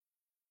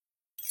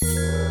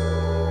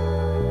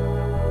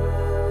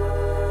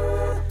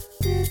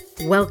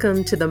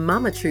Welcome to the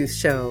Mama Truth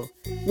Show,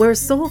 where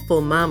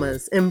soulful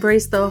mamas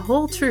embrace the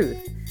whole truth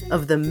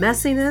of the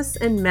messiness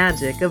and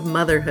magic of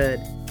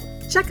motherhood.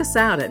 Check us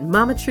out at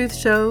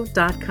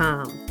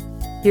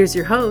mamatruthshow.com. Here's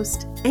your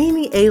host,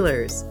 Amy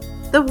Ehlers,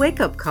 the Wake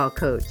Up Call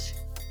Coach.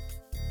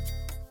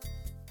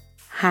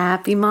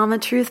 Happy Mama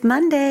Truth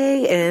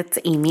Monday. It's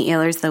Amy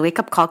Ehlers, the Wake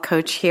Up Call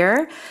Coach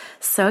here.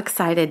 So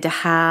excited to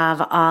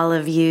have all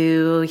of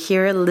you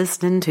here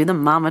listening to the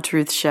Mama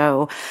Truth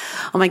Show.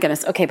 Oh my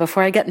goodness. Okay,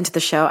 before I get into the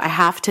show, I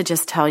have to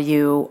just tell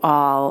you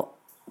all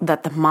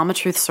that the Mama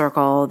Truth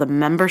Circle, the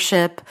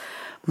membership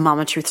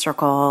Mama Truth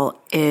Circle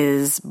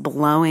is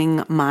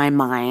blowing my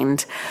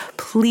mind.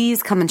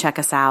 Please come and check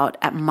us out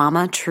at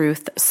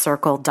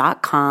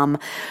mamatruthcircle.com.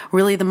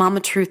 Really, the Mama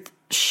Truth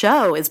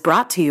Show is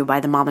brought to you by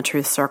the Mama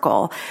Truth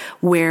Circle,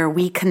 where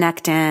we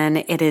connect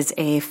in. It is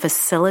a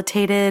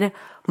facilitated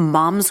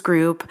moms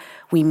group.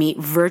 We meet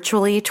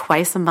virtually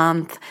twice a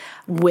month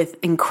with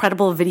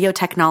incredible video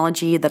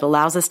technology that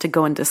allows us to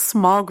go into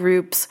small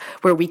groups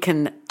where we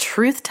can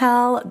truth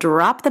tell,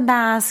 drop the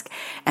mask,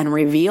 and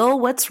reveal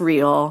what's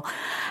real.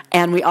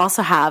 And we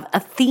also have a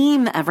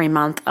theme every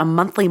month, a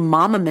monthly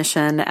mama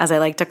mission, as I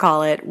like to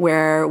call it,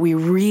 where we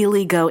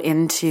really go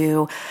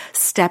into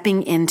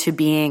stepping into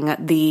being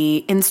the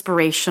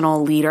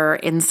inspirational leader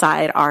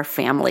inside our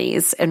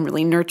families and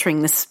really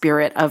nurturing the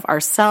spirit of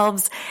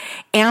ourselves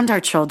and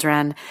our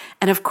children.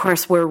 And of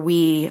course, where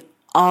we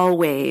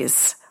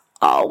always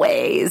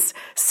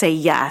say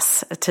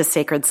yes to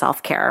sacred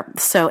self-care.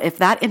 So if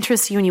that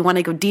interests you and you want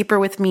to go deeper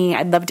with me,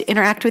 I'd love to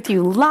interact with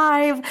you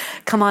live.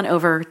 Come on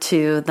over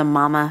to the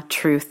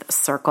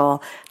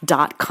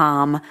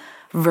mamatruthcircle.com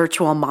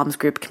virtual moms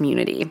group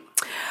community.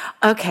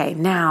 Okay,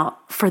 now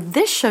for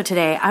this show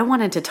today, I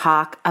wanted to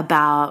talk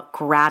about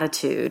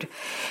gratitude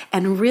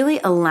and really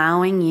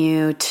allowing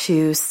you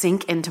to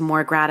sink into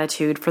more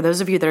gratitude. For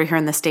those of you that are here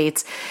in the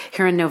States,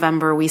 here in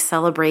November, we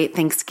celebrate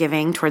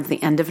Thanksgiving towards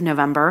the end of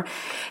November.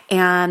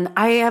 And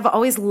I have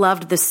always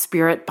loved the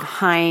spirit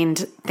behind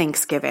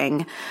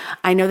Thanksgiving.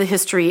 I know the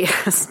history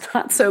is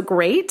not so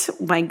great,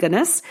 my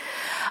goodness.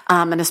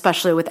 And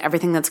especially with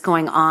everything that's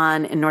going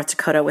on in North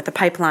Dakota with the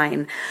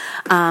pipeline.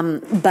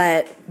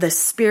 But the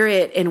spirit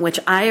in which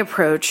I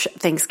approach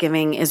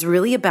Thanksgiving is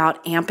really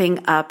about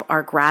amping up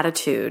our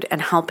gratitude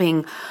and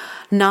helping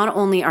not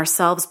only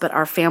ourselves, but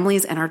our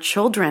families and our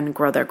children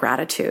grow their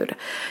gratitude.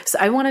 So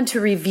I wanted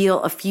to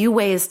reveal a few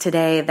ways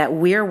today that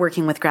we're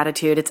working with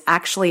gratitude. It's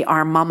actually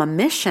our mama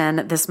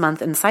mission this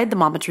month inside the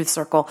Mama Truth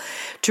Circle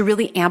to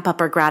really amp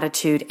up our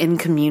gratitude in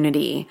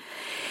community.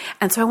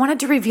 And so I wanted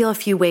to reveal a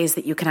few ways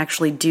that you can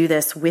actually do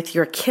this with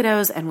your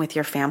kiddos and with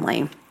your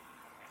family.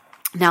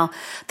 Now,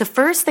 the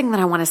first thing that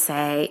I want to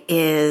say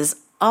is,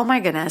 oh my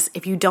goodness,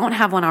 if you don't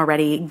have one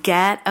already,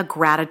 get a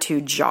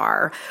gratitude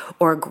jar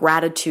or a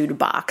gratitude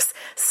box,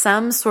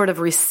 some sort of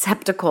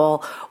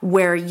receptacle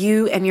where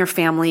you and your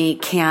family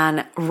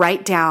can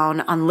write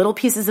down on little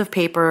pieces of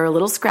paper,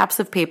 little scraps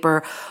of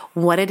paper,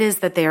 what it is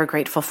that they are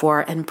grateful for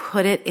and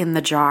put it in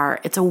the jar.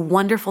 It's a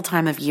wonderful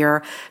time of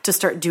year to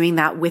start doing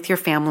that with your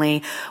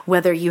family,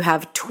 whether you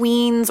have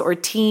tweens or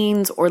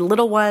teens or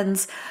little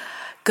ones.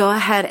 Go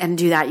ahead and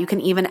do that. You can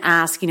even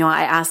ask,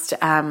 I asked,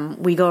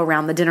 we go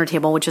around the dinner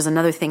table, which is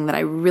another thing that I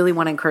really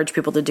want to encourage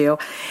people to do,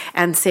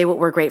 and say what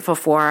we're grateful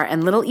for.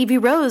 And little Evie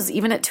Rose,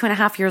 even at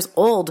 2.5 years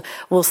old,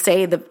 will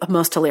say the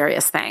most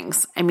hilarious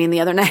things. I mean, the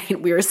other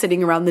night we were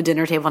sitting around the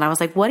dinner table and I was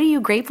like, what are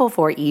you grateful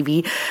for,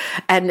 Evie?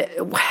 And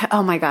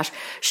oh my gosh,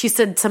 she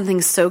said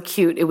something so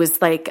cute. It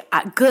was like,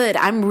 good,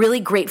 I'm really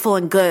grateful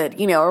and good,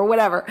 or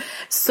whatever.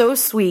 So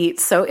sweet,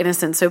 so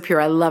innocent, so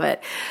pure. I love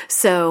it.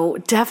 So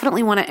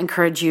definitely want to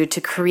encourage you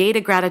to create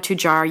a gratitude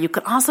jar. You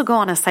can also go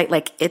on a site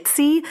like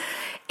Etsy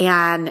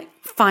and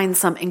find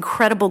some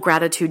incredible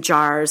gratitude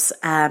jars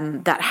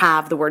that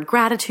have the word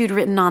gratitude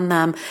written on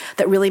them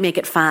that really make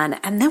it fun.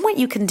 And then what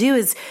you can do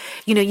is,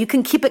 you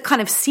can keep it kind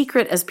of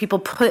secret as people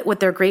put what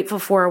they're grateful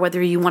for, whether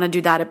you want to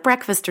do that at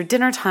breakfast or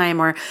dinner time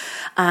or,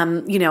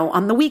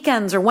 on the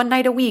weekends or one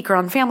night a week or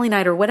on family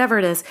night or whatever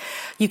it is.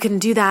 You can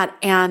do that.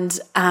 And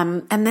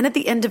then at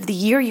the end of the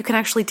year, you can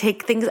actually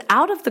take things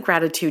out of the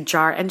gratitude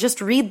jar and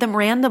just read them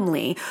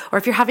randomly. Or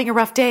if you're having a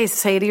rough day,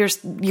 say to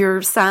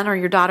your son or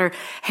your daughter,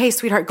 hey,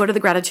 sweetheart, go to the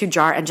gratitude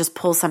jar and just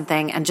pull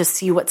something and just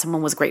see what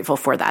someone was grateful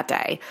for that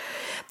day.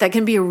 That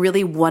can be a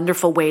really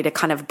wonderful way to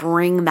kind of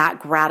bring that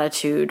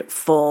gratitude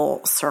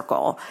full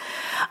circle.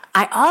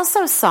 I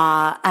also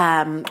saw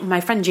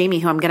my friend Jamie,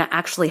 who I'm going to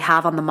actually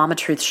have on the Mama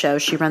Truth Show.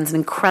 She runs an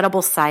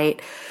incredible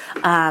site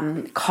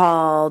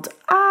called,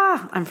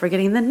 I'm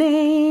forgetting the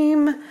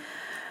name,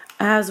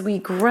 As We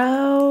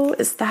Grow.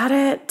 Is that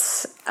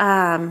it?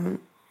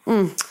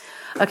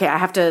 Okay, I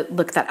have to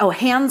look that.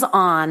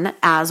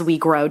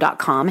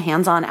 handsonaswegrow.com,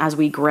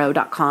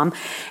 handsonaswegrow.com.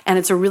 And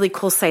it's a really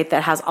cool site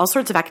that has all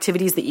sorts of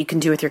activities that you can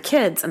do with your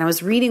kids. And I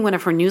was reading one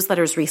of her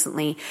newsletters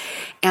recently,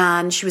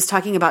 and she was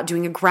talking about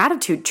doing a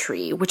gratitude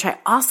tree, which I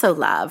also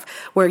love,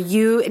 where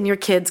you and your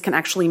kids can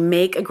actually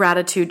make a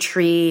gratitude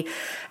tree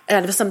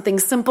out of something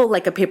simple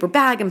like a paper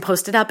bag and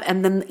post it up.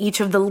 And then each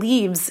of the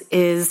leaves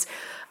is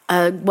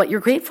what you're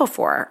grateful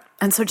for.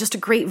 And so just a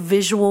great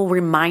visual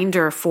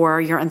reminder for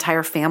your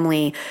entire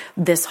family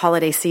this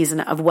holiday season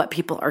of what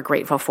people are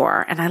grateful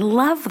for. And I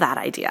love that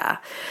idea.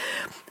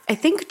 I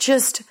think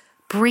just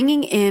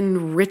bringing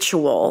in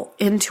ritual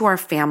into our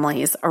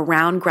families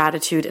around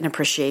gratitude and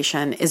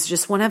appreciation is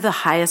just one of the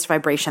highest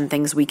vibration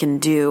things we can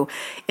do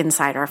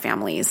inside our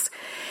families.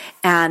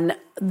 And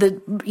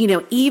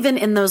even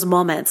in those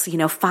moments,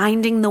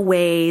 finding the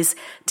ways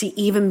to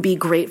even be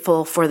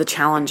grateful for the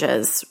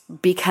challenges,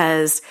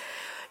 because,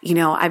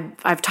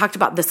 I've talked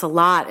about this a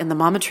lot in the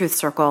Mama Truth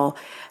Circle,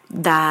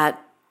 that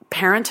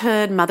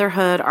parenthood,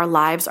 motherhood, our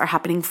lives are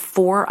happening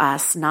for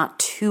us, not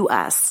to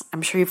us.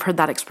 I'm sure you've heard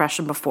that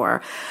expression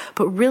before,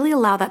 but really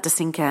allow that to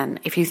sink in.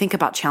 If you think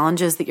about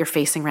challenges that you're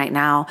facing right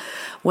now,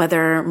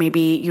 whether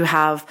maybe you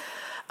have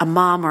a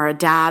mom or a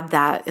dad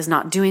that is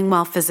not doing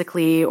well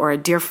physically, or a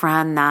dear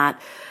friend that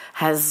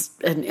has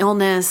an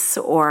illness,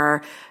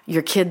 or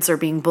your kids are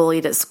being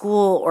bullied at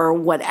school, or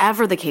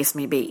whatever the case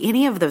may be,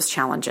 any of those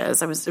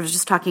challenges. I was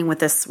just talking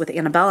with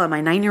Annabella,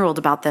 my 9-year-old,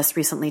 about this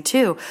recently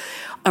too,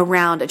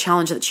 around a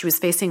challenge that she was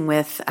facing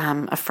with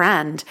a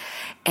friend.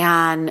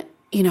 And,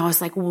 I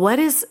was like,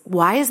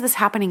 why is this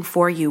happening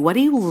for you? What are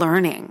you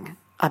learning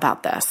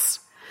about this?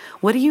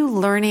 What are you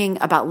learning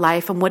about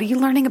life? And what are you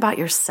learning about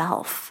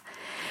yourself?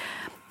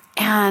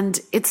 And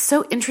it's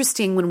so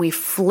interesting when we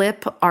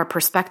flip our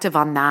perspective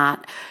on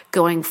that,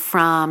 going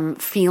from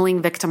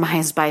feeling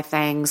victimized by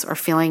things or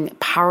feeling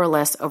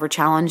powerless over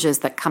challenges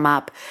that come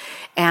up,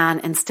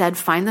 and instead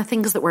find the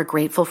things that we're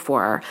grateful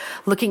for,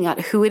 looking at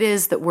who it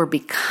is that we're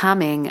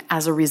becoming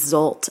as a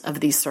result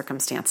of these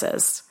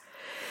circumstances.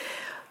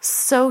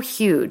 So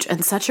huge,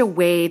 and such a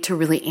way to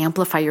really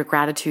amplify your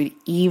gratitude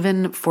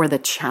even for the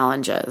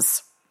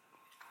challenges,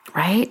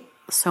 right?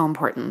 So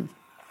important.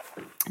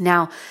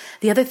 Now,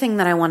 the other thing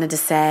that I wanted to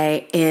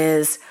say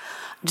is,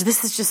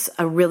 this is just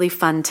a really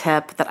fun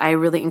tip that I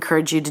really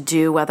encourage you to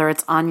do, whether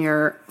it's on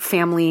your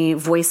family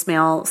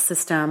voicemail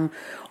system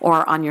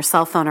or on your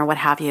cell phone or what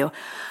have you.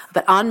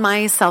 But on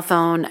my cell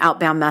phone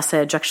outbound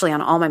message, actually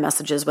on all my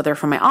messages, whether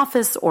from my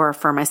office or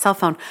for my cell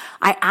phone,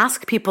 I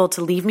ask people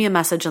to leave me a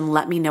message and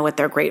let me know what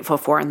they're grateful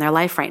for in their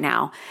life right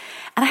now.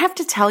 And I have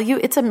to tell you,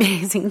 it's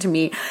amazing to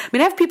me. I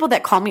have people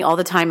that call me all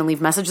the time and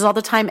leave messages all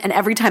the time, and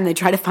every time they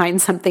try to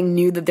find something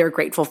new that they're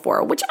grateful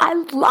for, which I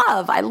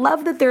love. I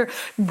love that they're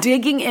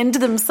digging into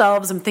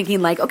themselves and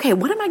thinking like, okay,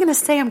 what am I going to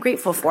say I'm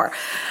grateful for?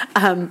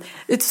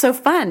 It's so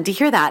fun to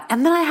hear that.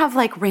 And then I have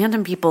like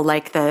random people,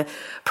 like the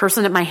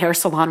person at my hair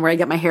salon where I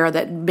get my hair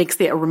that makes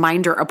the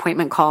reminder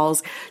appointment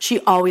calls. She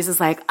always is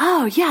like,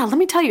 oh yeah, let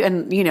me tell you.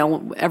 And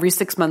every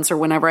 6 months or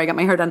whenever I get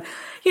my hair done,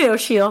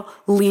 she'll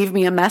leave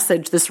me a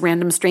message, this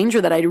random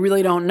stranger that I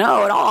really don't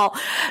know at all.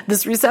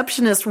 This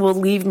receptionist will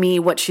leave me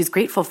what she's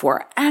grateful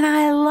for. And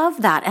I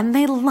love that. And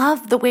they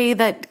love the way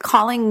that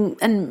calling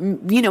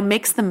and,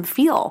 makes them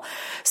feel.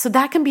 So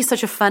that can be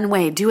such a fun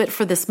way. Do it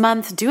for this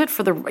month. Do it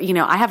for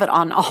I have it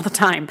on all the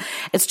time.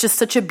 It's just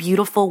such a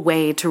beautiful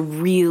way to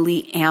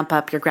really amp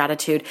up your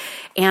gratitude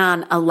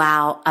and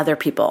allow other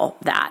people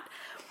that.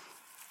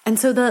 And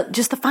so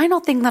the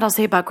final thing that I'll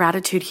say about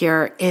gratitude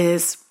here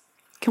is,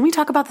 can we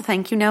talk about the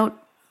thank you note?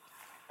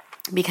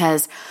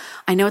 Because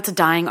I know it's a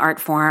dying art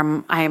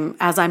form.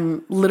 As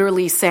I'm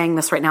literally saying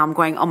this right now, I'm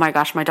going, oh my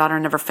gosh, my daughter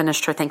never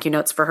finished her thank you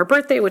notes for her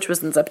birthday, which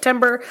was in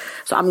September.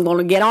 So I'm going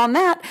to get on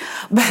that.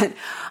 But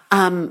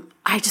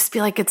I just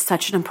feel like it's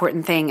such an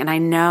important thing. And I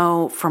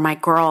know for my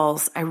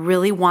girls, I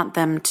really want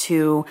them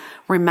to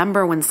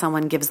remember when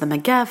someone gives them a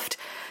gift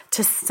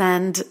to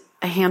send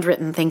a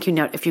handwritten thank you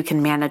note if you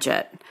can manage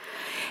it.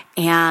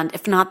 And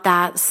if not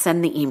that,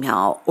 send the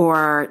email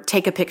or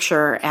take a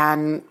picture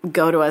and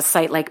go to a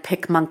site like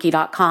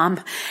pickmonkey.com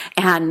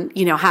and,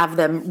 have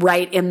them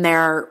write in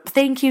there,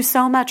 thank you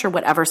so much or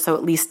whatever. So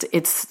at least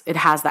it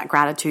has that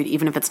gratitude,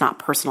 even if it's not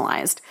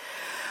personalized.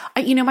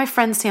 My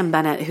friend Sam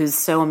Bennett, who's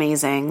so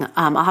amazing,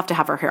 I'll have to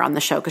have her here on the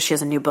show because she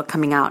has a new book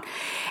coming out.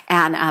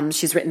 And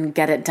she's written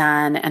Get It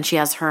Done, and she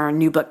has her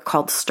new book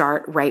called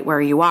Start Right Where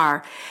You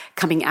Are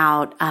coming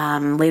out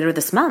later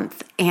this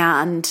month.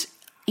 And,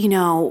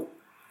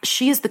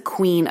 she is the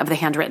queen of the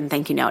handwritten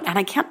thank you note. And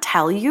I can't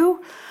tell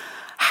you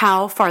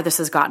how far this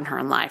has gotten her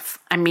in life.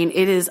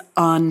 It is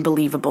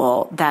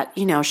unbelievable that,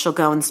 she'll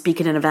go and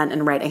speak at an event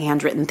and write a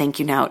handwritten thank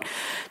you note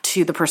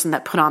to the person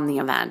that put on the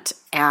event.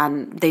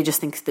 And they just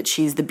think that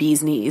she's the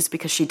bee's knees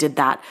because she did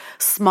that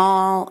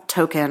small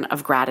token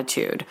of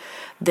gratitude,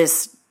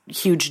 this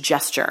huge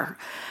gesture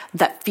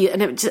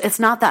and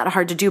it's not that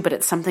hard to do, but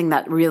it's something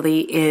that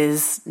really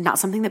is not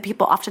something that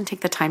people often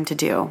take the time to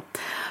do.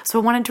 So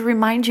I wanted to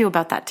remind you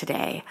about that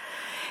today.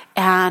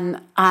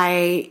 And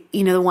I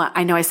know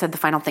I said the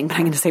final thing, but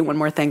I'm going to say one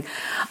more thing.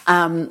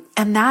 And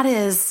that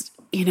is,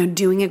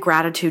 doing a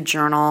gratitude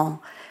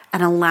journal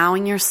and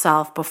allowing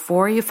yourself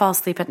before you fall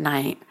asleep at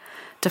night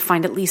to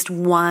find at least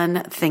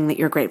one thing that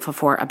you're grateful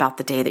for about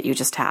the day that you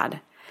just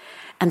had.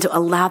 And to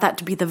allow that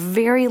to be the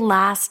very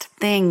last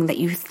thing that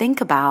you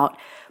think about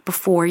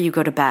before you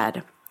go to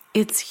bed.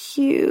 It's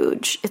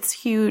huge. It's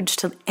huge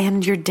to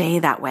end your day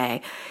that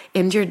way.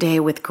 End your day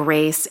with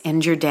grace.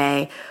 End your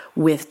day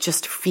with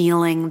just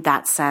feeling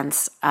that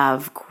sense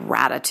of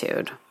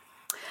gratitude.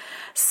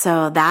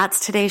 So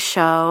that's today's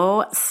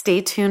show.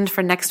 Stay tuned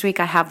for next week.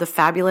 I have the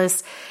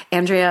fabulous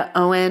Andrea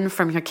Owen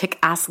from Your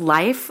Kick-Ass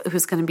Life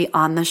who's going to be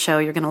on the show.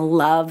 You're going to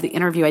love the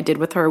interview I did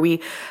with her.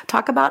 We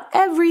talk about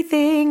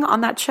everything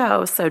on that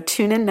show. So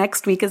tune in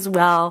next week as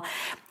well.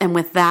 And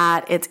with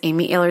that, it's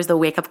Amy Ehlers, the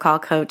Wake Up Call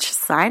Coach,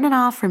 signing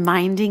off,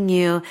 reminding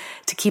you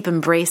to keep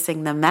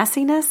embracing the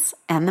messiness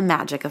and the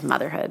magic of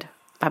motherhood.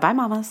 Bye-bye,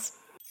 mamas.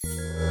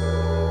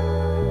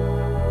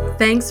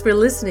 Thanks for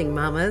listening,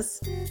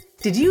 mamas.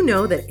 Did you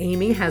know that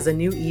Amy has a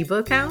new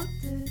ebook out?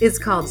 It's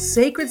called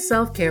Sacred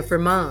Self-Care for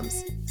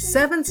Moms,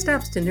 7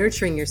 Steps to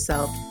Nurturing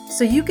Yourself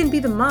so you can be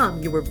the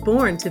mom you were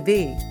born to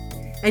be.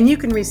 And you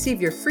can receive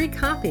your free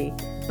copy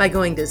by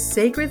going to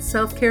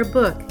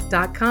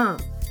sacredselfcarebook.com.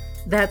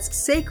 That's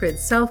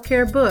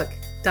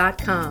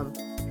sacredselfcarebook.com.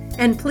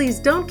 And please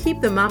don't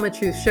keep the Mama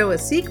Truth Show a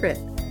secret.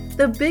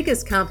 The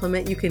biggest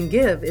compliment you can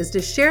give is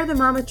to share the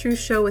Mama Truth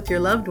Show with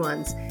your loved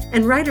ones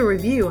and write a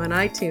review on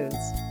iTunes.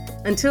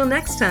 Until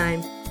next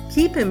time,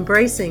 keep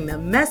embracing the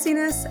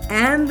messiness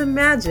and the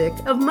magic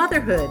of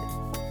motherhood.